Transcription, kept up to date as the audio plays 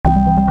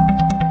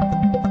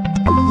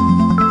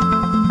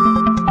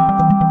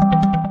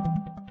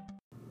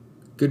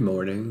Good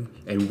morning,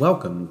 and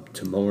welcome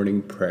to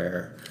Morning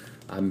Prayer.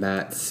 I'm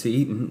Matt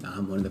Seaton.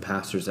 I'm one of the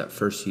pastors at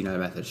First United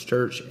Methodist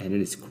Church, and it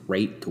is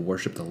great to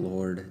worship the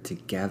Lord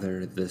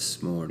together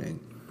this morning.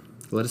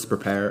 Let us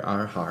prepare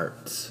our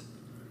hearts.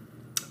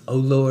 O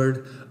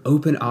Lord,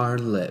 open our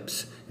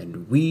lips,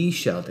 and we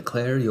shall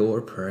declare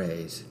your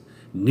praise.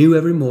 New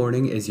every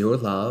morning is your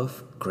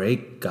love,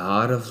 great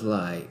God of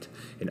light,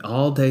 and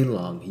all day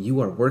long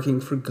you are working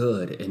for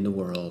good in the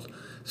world.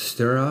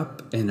 Stir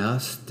up in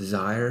us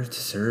desire to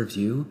serve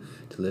you,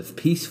 to live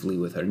peacefully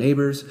with our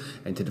neighbors,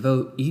 and to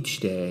devote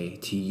each day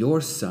to your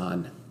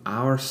Son,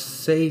 our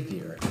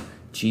Savior,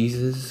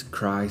 Jesus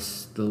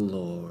Christ the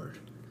Lord.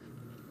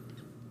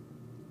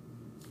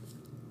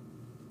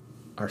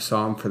 Our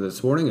psalm for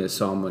this morning is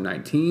Psalm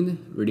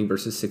 119, reading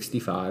verses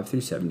 65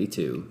 through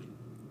 72.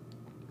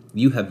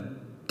 You have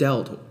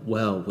dealt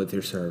well with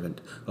your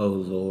servant, O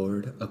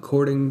Lord,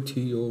 according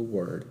to your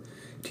word.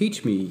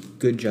 Teach me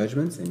good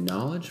judgments and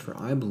knowledge, for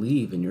I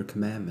believe in your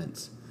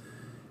commandments.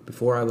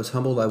 Before I was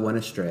humbled, I went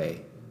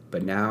astray,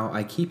 but now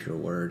I keep your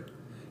word.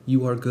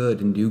 You are good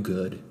and do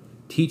good.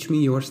 Teach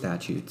me your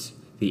statutes.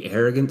 The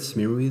arrogant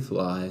smear me with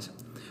lies,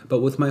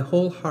 but with my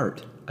whole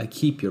heart I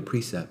keep your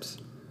precepts.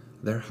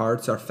 Their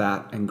hearts are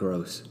fat and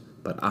gross,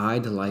 but I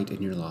delight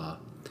in your law.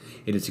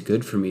 It is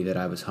good for me that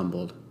I was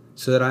humbled,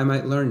 so that I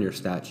might learn your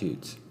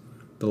statutes.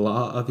 The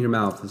law of your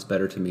mouth is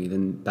better to me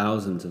than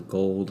thousands of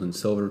gold and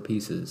silver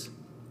pieces.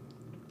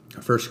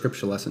 Our first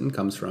scripture lesson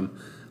comes from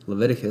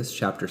Leviticus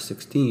chapter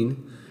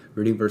 16,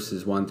 reading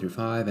verses 1 through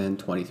 5 and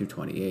 20 through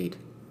 28.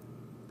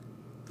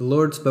 The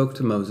Lord spoke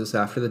to Moses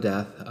after the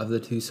death of the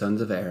two sons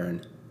of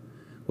Aaron,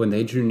 when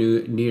they drew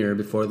near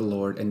before the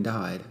Lord and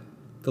died.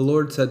 The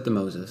Lord said to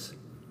Moses,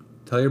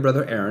 "Tell your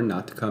brother Aaron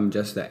not to come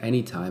just at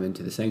any time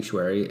into the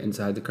sanctuary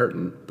inside the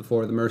curtain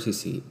before the mercy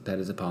seat that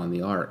is upon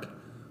the ark,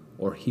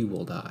 or he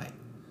will die.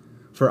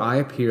 For I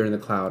appear in the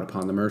cloud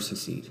upon the mercy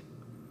seat.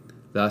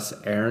 Thus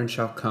Aaron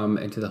shall come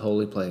into the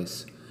holy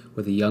place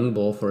with a young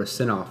bull for a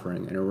sin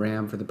offering and a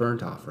ram for the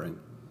burnt offering.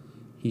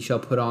 He shall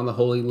put on the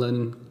holy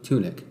linen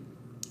tunic,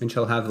 and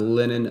shall have the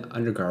linen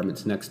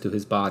undergarments next to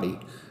his body,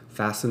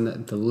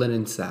 fasten the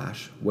linen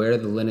sash, wear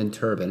the linen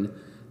turban.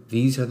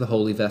 These are the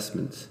holy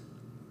vestments.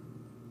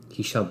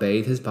 He shall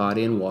bathe his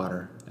body in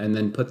water, and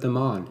then put them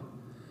on.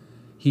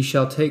 He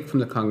shall take from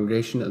the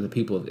congregation of the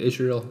people of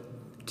Israel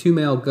 2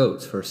 male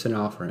goats for a sin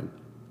offering,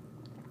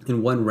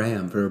 and 1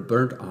 ram for a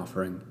burnt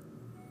offering.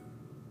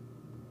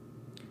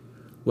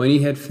 When he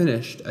had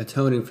finished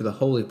atoning for the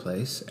holy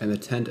place and the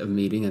tent of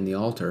meeting and the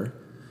altar,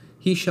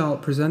 he shall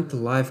present the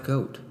live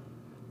goat.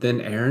 Then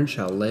Aaron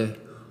shall lay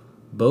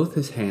both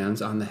his hands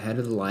on the head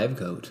of the live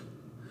goat,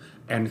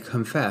 and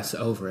confess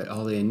over it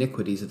all the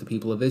iniquities of the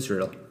people of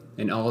Israel,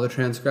 and all their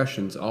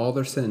transgressions, all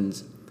their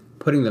sins,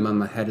 putting them on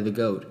the head of the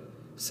goat,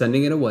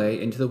 sending it away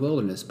into the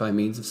wilderness by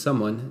means of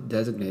someone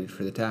designated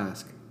for the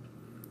task.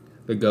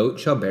 The goat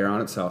shall bear on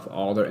itself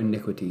all their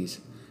iniquities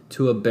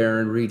to a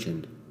barren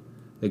region.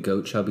 The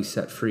goat shall be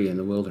set free in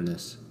the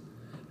wilderness.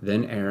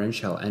 Then Aaron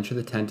shall enter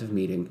the tent of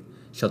meeting,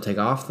 shall take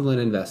off the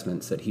linen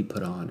vestments that he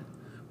put on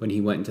when he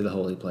went into the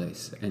holy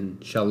place,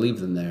 and shall leave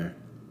them there.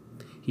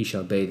 He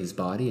shall bathe his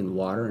body in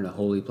water in a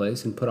holy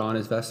place, and put on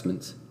his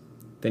vestments.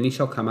 Then he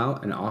shall come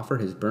out and offer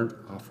his burnt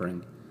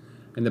offering,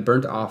 and the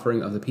burnt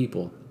offering of the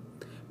people,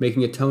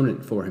 making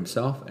atonement for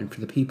himself and for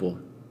the people.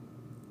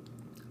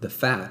 The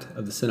fat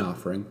of the sin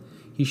offering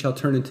he shall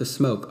turn into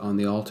smoke on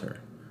the altar.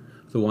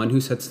 The one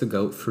who sets the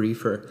goat free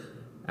for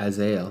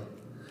Azazel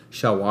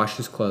shall wash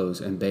his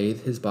clothes and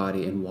bathe his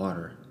body in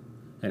water,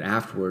 and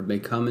afterward may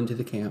come into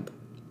the camp.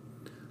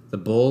 The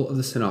bull of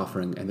the sin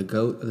offering and the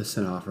goat of the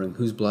sin offering,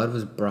 whose blood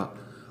was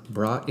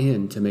brought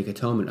in to make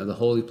atonement of the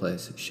holy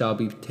place, shall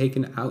be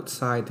taken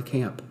outside the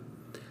camp.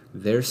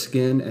 Their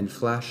skin and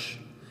flesh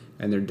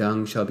and their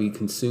dung shall be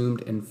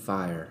consumed in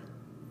fire.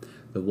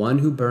 The one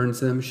who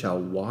burns them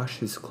shall wash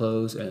his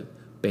clothes and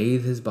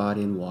bathe his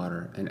body in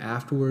water, and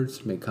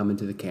afterwards may come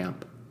into the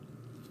camp."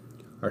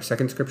 Our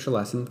second scripture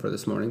lesson for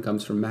this morning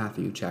comes from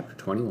Matthew chapter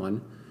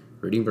 21,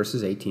 reading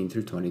verses 18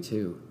 through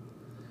 22.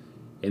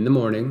 In the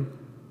morning,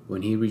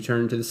 when he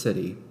returned to the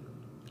city,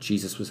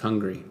 Jesus was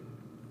hungry.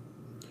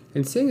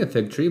 And seeing a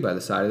fig tree by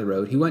the side of the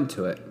road, he went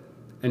to it,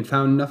 and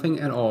found nothing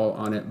at all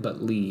on it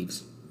but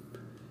leaves.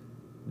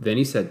 Then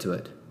he said to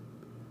it,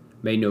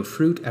 "May no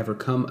fruit ever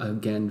come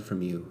again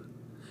from you."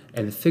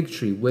 And the fig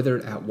tree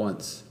withered at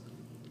once.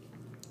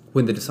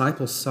 When the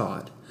disciples saw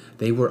it,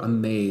 they were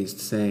amazed,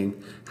 saying,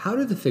 "How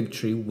did the fig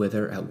tree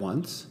wither at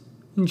once?"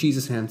 And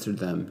Jesus answered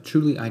them,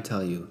 "Truly I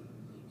tell you,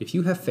 if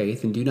you have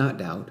faith and do not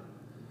doubt,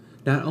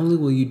 not only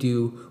will you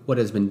do what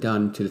has been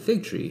done to the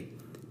fig tree,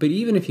 but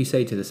even if you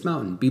say to this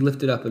mountain, 'Be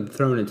lifted up and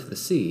thrown into the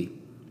sea,'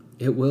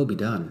 it will be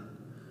done.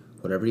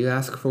 Whatever you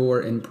ask for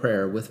in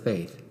prayer with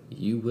faith,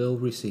 you will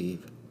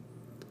receive."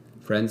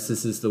 Friends,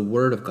 this is the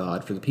word of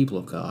God for the people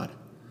of God.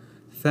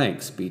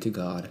 Thanks be to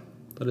God.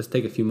 Let us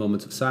take a few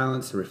moments of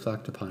silence to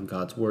reflect upon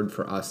God's word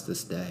for us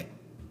this day.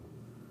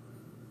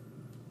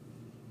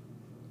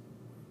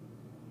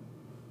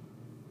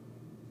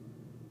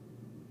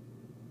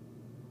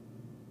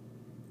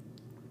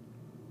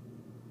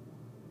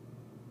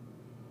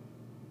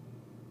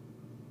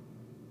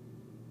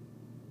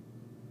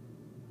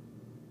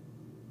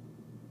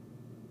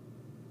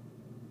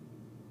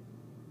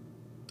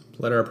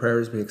 Let our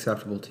prayers be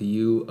acceptable to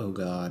you, O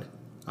God,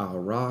 our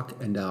rock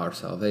and our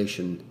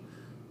salvation.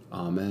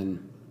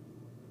 Amen.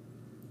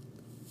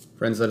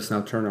 Friends, let us now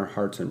turn our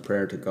hearts in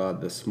prayer to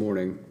God this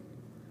morning,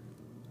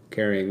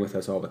 carrying with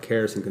us all the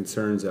cares and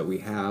concerns that we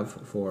have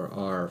for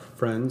our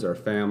friends, our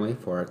family,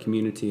 for our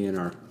community, and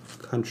our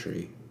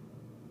country,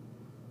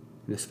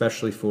 and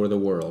especially for the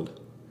world.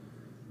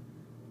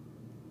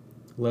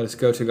 Let us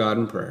go to God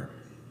in prayer.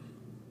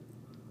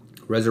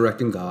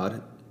 Resurrecting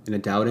God, in a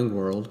doubting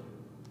world,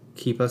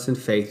 keep us in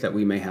faith that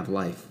we may have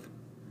life.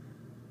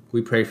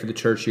 We pray for the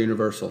Church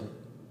Universal.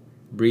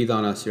 Breathe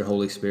on us your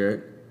Holy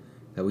Spirit,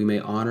 that we may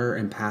honor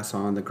and pass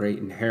on the great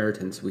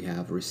inheritance we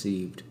have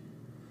received.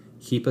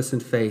 Keep us in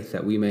faith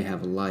that we may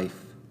have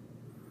life.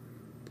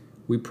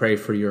 We pray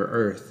for your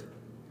earth,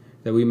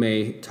 that we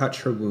may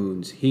touch her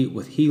wounds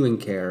with healing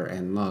care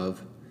and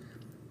love.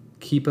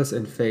 Keep us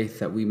in faith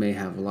that we may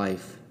have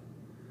life.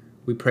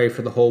 We pray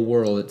for the whole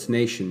world, its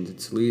nations,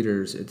 its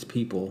leaders, its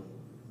people,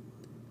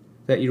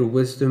 that your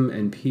wisdom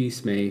and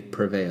peace may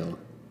prevail.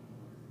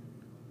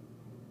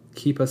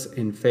 Keep us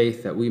in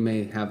faith that we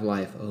may have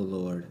life, O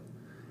Lord.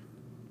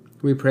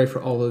 We pray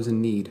for all those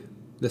in need,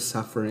 the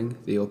suffering,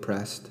 the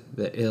oppressed,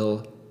 the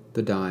ill,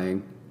 the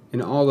dying,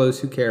 and all those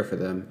who care for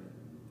them.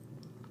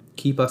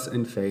 Keep us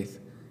in faith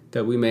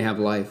that we may have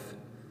life.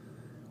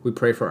 We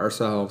pray for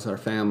ourselves, our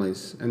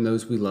families, and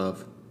those we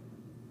love.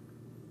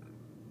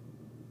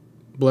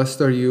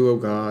 Blessed are you, O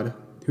God,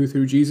 who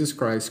through Jesus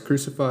Christ,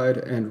 crucified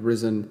and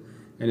risen,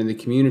 and in the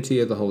community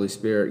of the Holy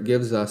Spirit,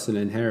 gives us an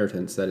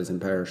inheritance that is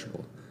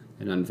imperishable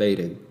and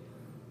unfading,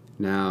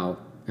 now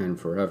and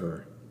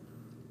forever.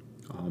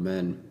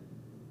 Amen.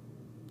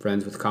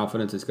 Friends, with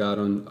confidence as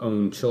God's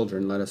own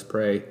children, let us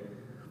pray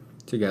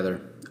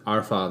together.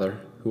 Our Father,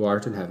 who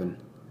art in heaven,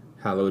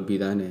 hallowed be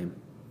thy name.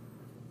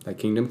 Thy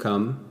kingdom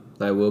come,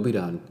 thy will be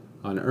done,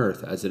 on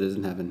earth as it is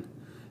in heaven.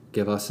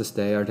 Give us this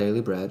day our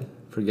daily bread.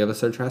 Forgive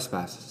us our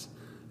trespasses,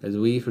 as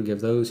we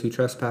forgive those who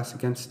trespass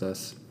against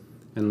us.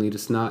 And lead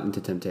us not into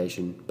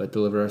temptation, but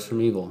deliver us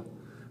from evil.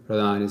 For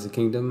thine is the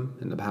kingdom,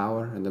 and the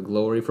power, and the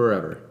glory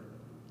forever.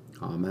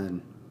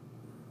 Amen.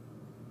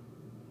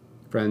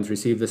 Friends,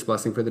 receive this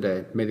blessing for the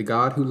day. May the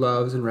God who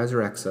loves and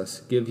resurrects us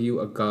give you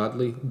a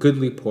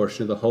goodly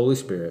portion of the Holy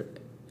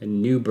Spirit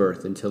and new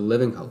birth into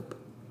living hope.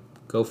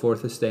 Go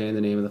forth this day in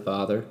the name of the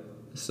Father,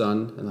 the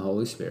Son, and the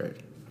Holy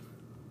Spirit.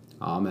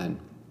 Amen.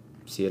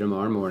 See you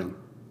tomorrow morning.